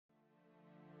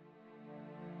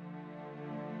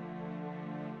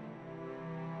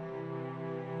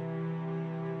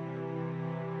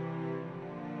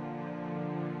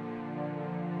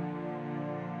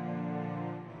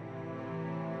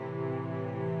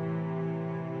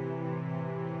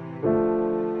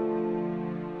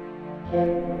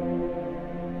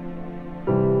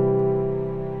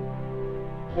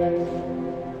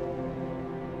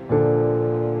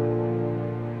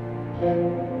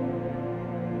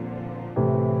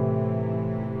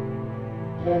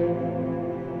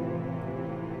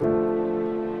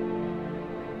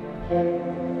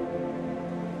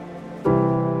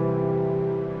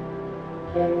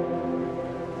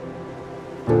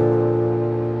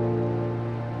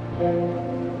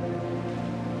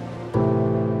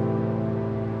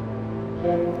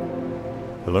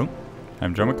Hello,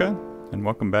 I'm Jomika, and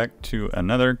welcome back to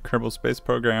another Kerbal Space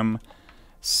Program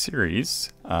series.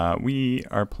 We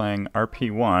are playing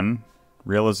RP1,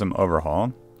 Realism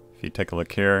Overhaul. If you take a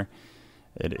look here,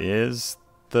 it is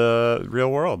the real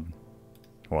world.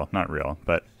 Well, not real,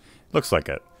 but looks like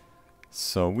it.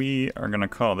 So we are going to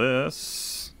call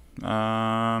this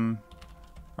RP1.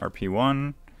 We're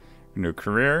going to do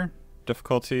career.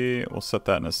 Difficulty, we'll set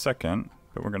that in a second,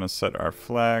 but we're going to set our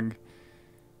flag.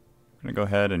 I'm going to go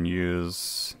ahead and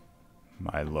use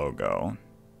my logo.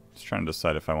 Just trying to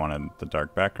decide if I wanted the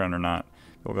dark background or not.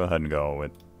 We'll go ahead and go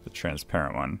with the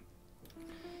transparent one.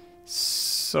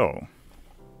 So,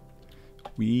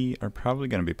 we are probably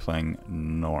going to be playing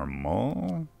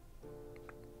normal.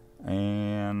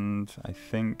 And I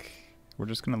think we're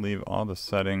just going to leave all the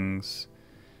settings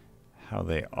how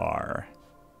they are.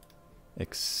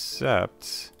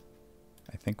 Except,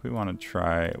 I think we want to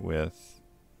try with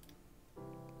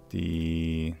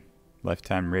the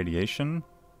lifetime radiation.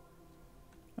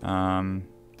 That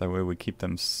way we keep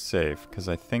them safe, because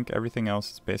I think everything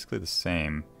else is basically the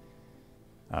same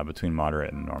between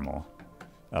moderate and normal,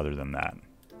 other than that.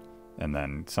 And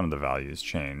then some of the values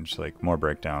change, like more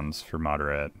breakdowns for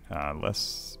moderate,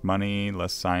 less money,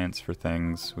 less science for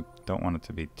things. We don't want it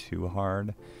to be too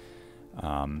hard.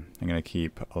 I'm going to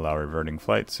keep allow reverting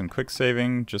flights and quick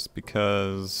saving, just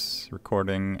because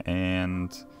recording,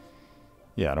 and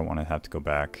yeah, I don't want to have to go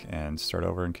back and start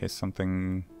over in case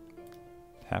something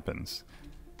happens.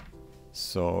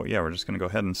 So yeah, we're just going to go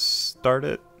ahead and start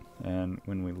it, and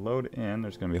when we load in,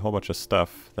 there's going to be a whole bunch of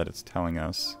stuff that it's telling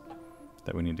us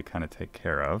that we need to kind of take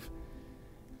care of.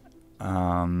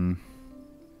 But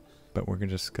we're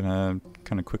just going to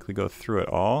kind of quickly go through it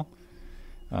all.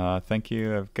 Thank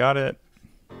you, I've got it.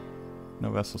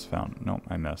 No vessels found. Nope,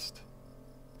 I missed.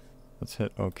 Let's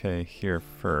hit OK here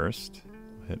first.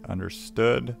 Hit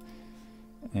understood,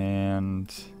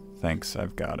 and thanks,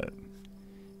 I've got it.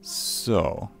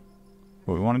 So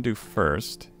what we want to do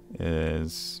first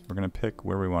is we're going to pick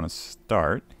where we want to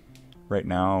start. Right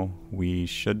now we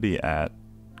should be at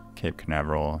Cape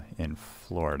Canaveral in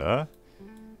Florida.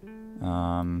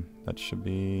 That should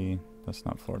be, that's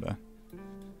not Florida.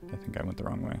 I think I went the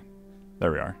wrong way.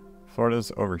 There we are.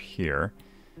 Florida's over here.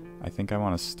 I think I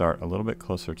want to start a little bit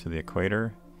closer to the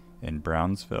equator in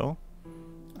Brownsville.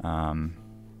 A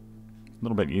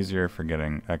little bit easier for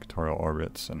getting equatorial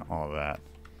orbits and all of that.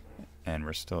 And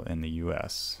we're still in the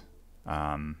US.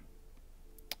 We'll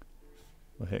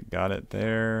hit got it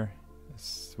there.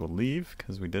 We'll leave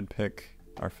because we did pick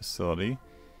our facility.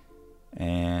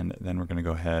 And then we're going to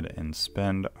go ahead and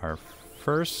spend our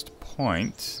first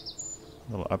point.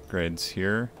 Little upgrades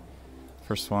here.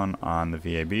 First one on the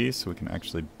VAB, so we can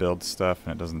actually build stuff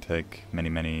and it doesn't take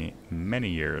many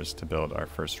years to build our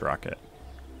first rocket.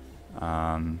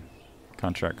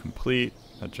 Contract complete.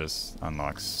 That just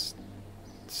unlocks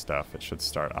stuff. It should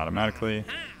start automatically.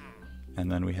 And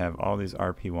then we have all these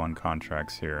RP1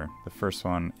 contracts here. The first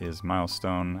one is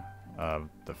milestone of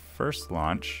the first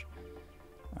launch.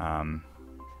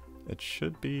 It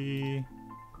should be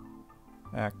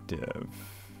active.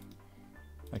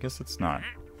 I guess it's not.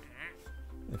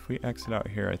 If we exit out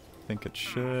here, I think it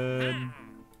should.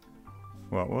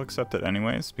 Well, we'll accept it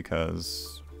anyways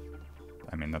because,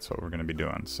 I mean, that's what we're going to be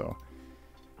doing. So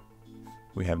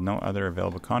we have no other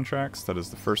available contracts. That is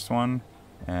the first one.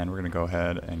 And we're going to go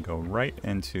ahead and go right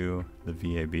into the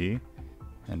VAB.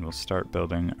 And we'll start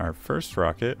building our first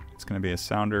rocket. It's going to be a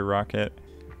sounder rocket.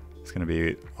 It's going to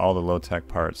be all the low-tech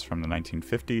parts from the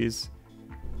 1950s.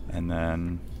 And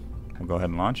then we'll go ahead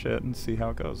and launch it and see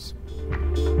how it goes.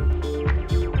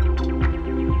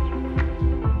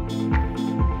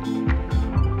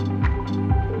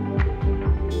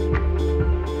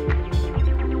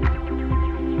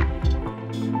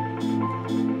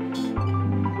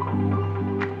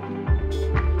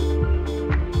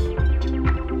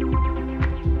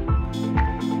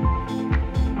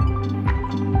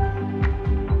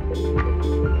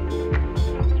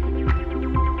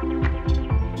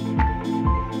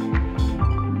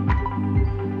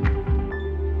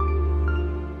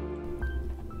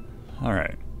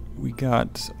 we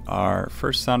got our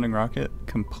first sounding rocket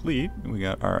complete. We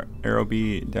got our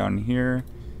aerobee down here.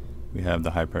 We have the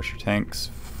high pressure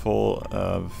tanks full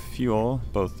of fuel,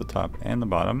 both the top and the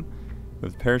bottom.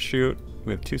 With parachute,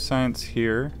 we have 2 science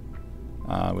here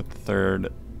with the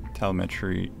third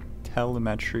telemetry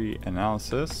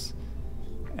analysis.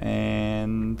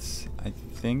 And I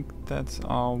think that's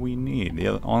all we need.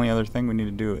 The only other thing we need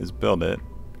to do is build it.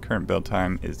 Current build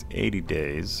time is 80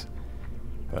 days.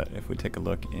 But if we take a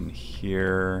look in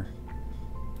here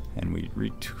and we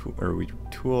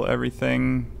retool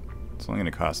everything, it's only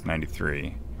going to cost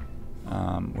 93.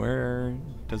 Where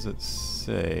does it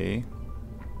say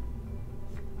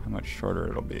how much shorter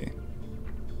it'll be?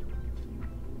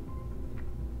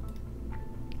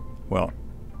 Well,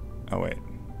 oh wait,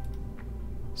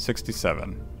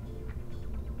 67.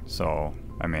 So,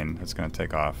 I mean, it's going to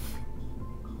take off.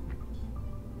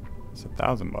 It's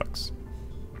 $1,000.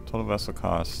 Total vessel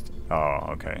cost. Oh,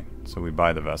 okay. So we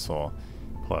buy the vessel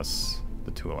plus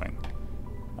the tooling.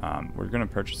 We're going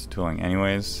to purchase the tooling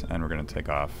anyways, and we're going to take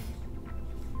off,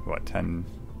 what, 10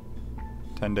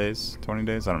 days? 20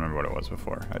 days? I don't remember what it was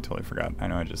before. I totally forgot. I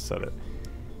know I just said it.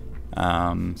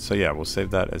 So yeah, we'll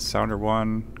save that as Sounder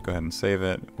 1. Go ahead and save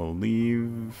it. We'll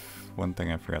leave. One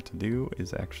thing I forgot to do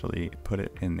is actually put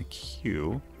it in the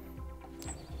queue.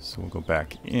 So we'll go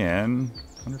back in.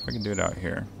 I wonder if I can do it out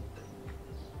here.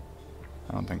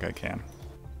 I don't think I can.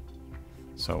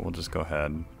 So we'll just go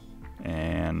ahead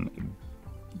and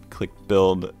click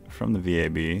build from the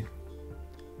VAB,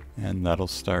 and that'll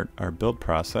start our build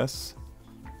process.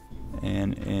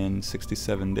 And in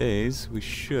 67 days, we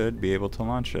should be able to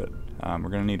launch it. We're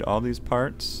going to need all these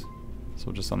parts, so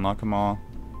we'll just unlock them all,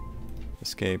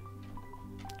 escape,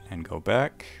 and go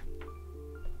back.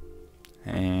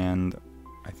 And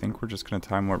I think we're just going to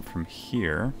time warp from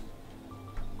here.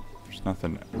 There's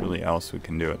nothing really else we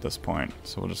can do at this point,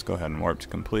 so we'll just go ahead and warp to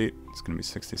complete. It's going to be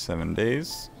 67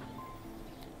 days.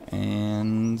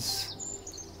 And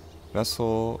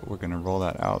vessel, we're going to roll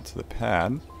that out to the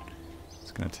pad.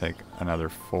 It's going to take another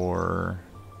 4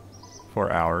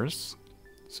 hours,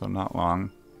 so not long,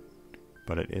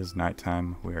 but it is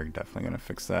nighttime. We are definitely going to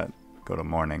fix that, go to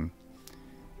morning,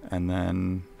 and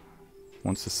then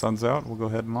once the sun's out, we'll go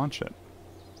ahead and launch it.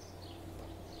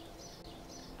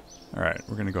 Alright,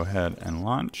 we're going to go ahead and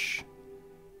launch,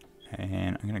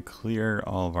 and I'm going to clear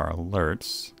all of our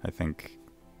alerts. I think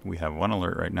we have one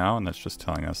alert right now, and that's just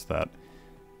telling us that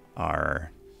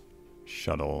our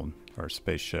shuttle or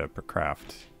spaceship or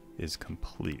craft is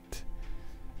complete.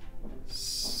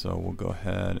 So we'll go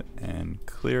ahead and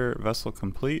clear vessel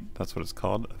complete. That's what it's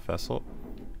called, a vessel.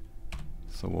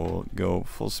 So we'll go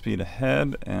full speed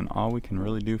ahead, and all we can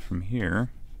really do from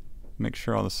here, make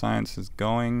sure all the science is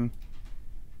going.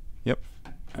 Yep,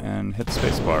 and hit the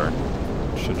space bar.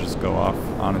 It should just go off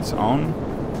on its own.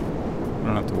 We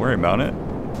don't have to worry about it.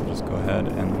 We'll just go ahead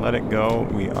and let it go.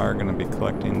 We are going to be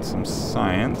collecting some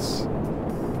science.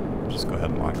 Just go ahead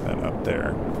and lock that up there.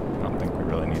 I don't think we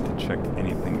really need to check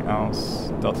anything else.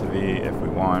 Delta V if we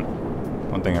want.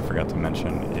 One thing I forgot to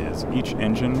mention is each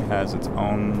engine has its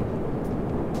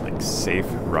own like safe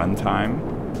run time.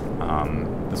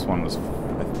 This one was,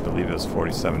 I believe it was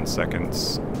 47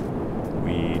 seconds.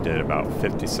 We did about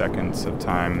 50 seconds of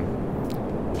time.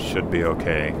 Should be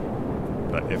okay,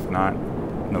 but if not,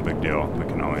 no big deal. We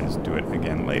can always do it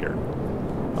again later.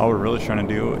 All we're really trying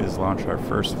to do is launch our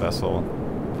first vessel,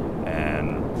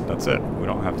 and that's it. We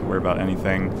don't have to worry about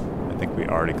anything. I think we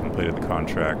already completed the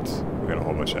contract. We got a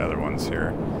whole bunch of other ones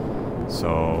here.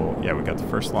 So yeah, we got the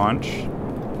first launch.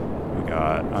 We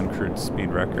got uncrewed speed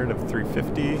record of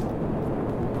 350,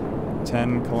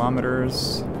 10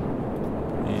 kilometers,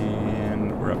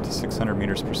 and we're up to 600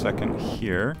 meters per second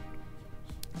here.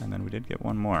 And then we did get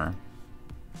one more,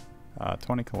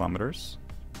 20 kilometers.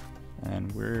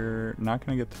 And we're not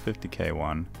going to get the 50K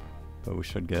one, but we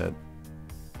should get,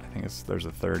 I think there's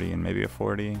a 30 and maybe a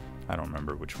 40. I don't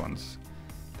remember which ones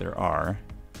there are,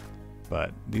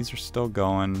 but these are still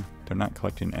going. They're not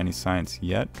collecting any science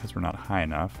yet because we're not high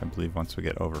enough. I believe once we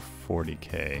get over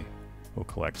 40K, we'll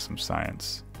collect some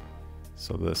science.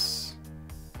 So this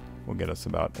will get us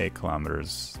about 8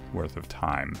 kilometers worth of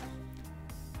time.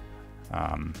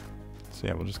 So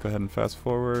yeah, we'll just go ahead and fast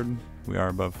forward. We are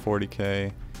above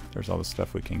 40K. There's all the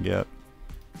stuff we can get.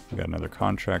 We got another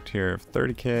contract here of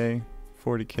 30K,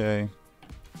 40K,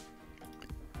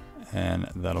 and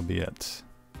that'll be it.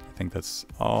 I think that's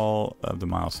all of the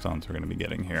milestones we're going to be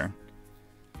getting here.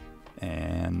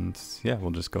 And yeah,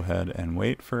 we'll just go ahead and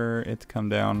wait for it to come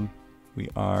down. We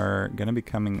are going to be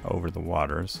coming over the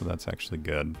water, so that's actually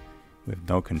good. We have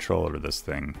no control over this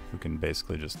thing. We can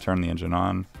basically just turn the engine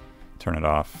on, turn it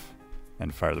off,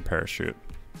 and fire the parachute.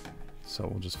 So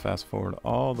we'll just fast forward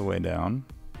all the way down.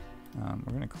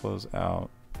 We're going to close out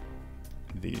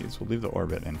these. We'll leave the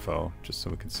orbit info just so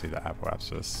we can see the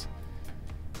apoapsis.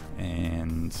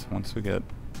 And once we get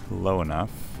low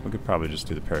enough, we could probably just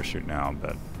do the parachute now,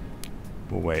 but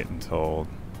we'll wait until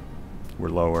we're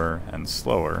lower and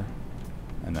slower,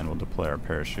 and then we'll deploy our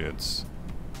parachutes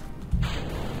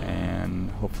and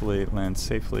hopefully land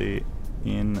safely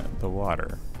in the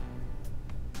water.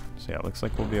 So yeah, it looks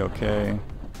like we'll be okay.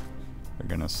 We're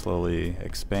gonna slowly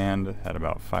expand at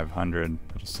about 500.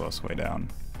 It'll slow us way down.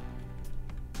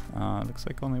 Looks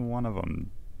like only one of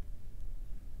them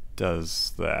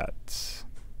does that.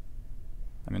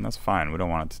 I mean, that's fine. We don't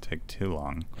want it to take too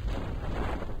long.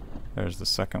 There's the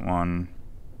second one.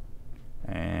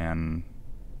 And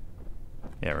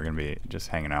yeah, we're gonna be just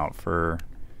hanging out for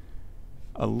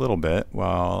a little bit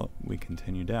while we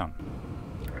continue down.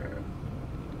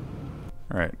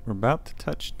 Alright, we're about to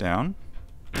touch down.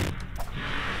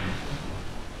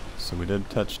 So we did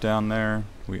touch down there.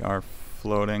 We are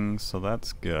floating, so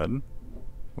that's good.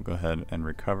 We'll go ahead and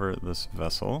recover this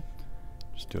vessel.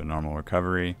 Just do a normal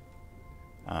recovery.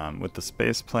 With the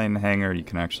space plane hangar, you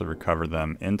can actually recover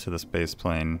them into the space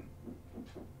plane,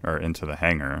 or into the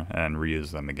hangar, and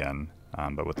reuse them again.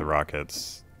 But with the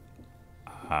rockets,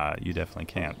 you definitely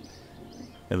can't.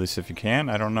 At least if you can,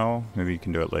 I don't know. Maybe you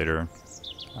can do it later.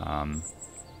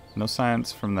 No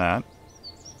science from that,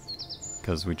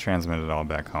 because we transmitted it all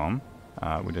back home.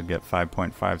 We did get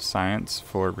 5.5 science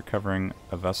for recovering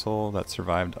a vessel that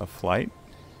survived a flight.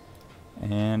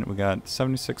 And we got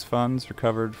 76 funds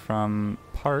recovered from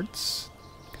parts,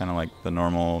 kind of like the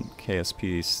normal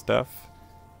KSP stuff,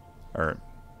 or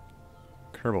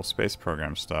Kerbal Space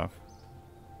Program stuff.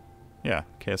 Yeah,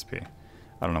 KSP.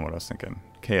 I don't know what I was thinking.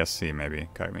 KSC maybe,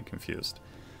 got me confused.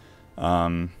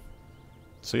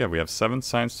 So yeah, we have 7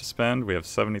 science to spend. We have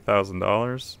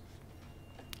 $70,000.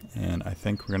 And I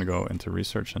think we're going to go into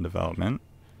research and development.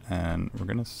 And we're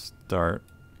going to start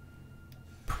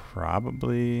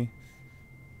probably...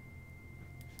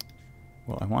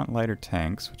 Well, I want lighter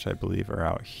tanks, which I believe are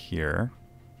out here.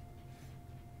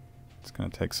 It's going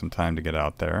to take some time to get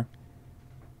out there.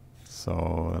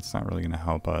 So that's not really going to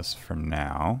help us for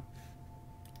now.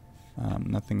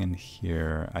 Nothing in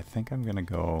here. I think I'm going to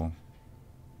go...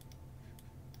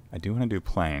 I do want to do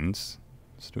planes.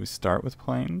 So do we start with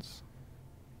planes?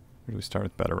 Or do we start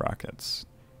with better rockets?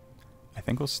 I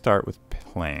think we'll start with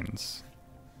planes.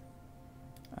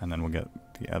 And then we'll get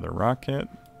the other rocket.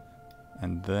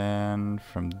 And then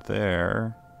from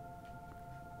there...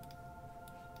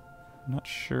 I'm not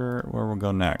sure where we'll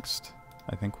go next.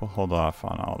 I think we'll hold off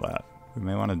on all that. We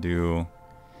may want to do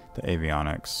the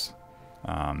avionics.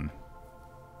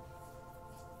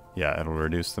 Yeah, it'll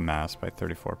reduce the mass by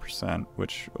 34%,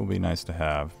 which will be nice to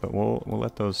have. But we'll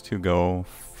let those two go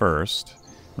first.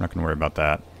 We're not going to worry about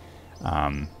that.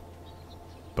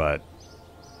 But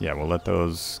yeah, we'll let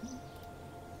those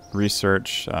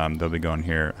research. They'll be going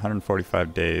here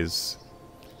 145 days.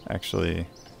 Actually,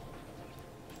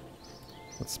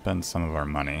 let's spend some of our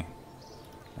money,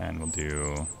 and we'll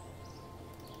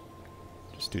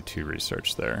just do 2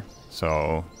 research there.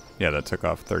 So yeah, that took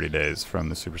off 30 days from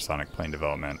the supersonic plane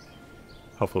development.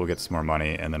 Hopefully we'll get some more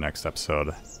money in the next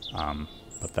episode.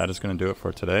 But that is going to do it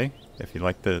for today. If you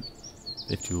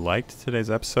liked today's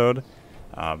episode,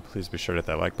 please be sure to hit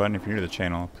that like button. If you're new to the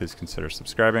channel, please consider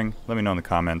subscribing. Let me know in the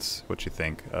comments what you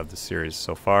think of the series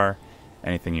so far.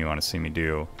 Anything you want to see me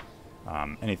do,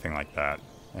 anything like that.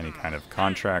 Any kind of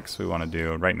contracts we want to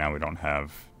do. Right now we don't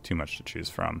have too much to choose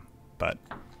from, but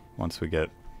once we get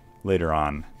later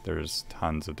on, there's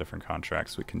tons of different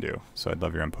contracts we can do. So I'd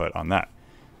love your input on that.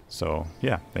 So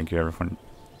yeah, thank you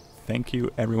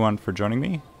everyone for joining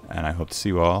me, and I hope to see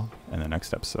you all in the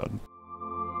next episode.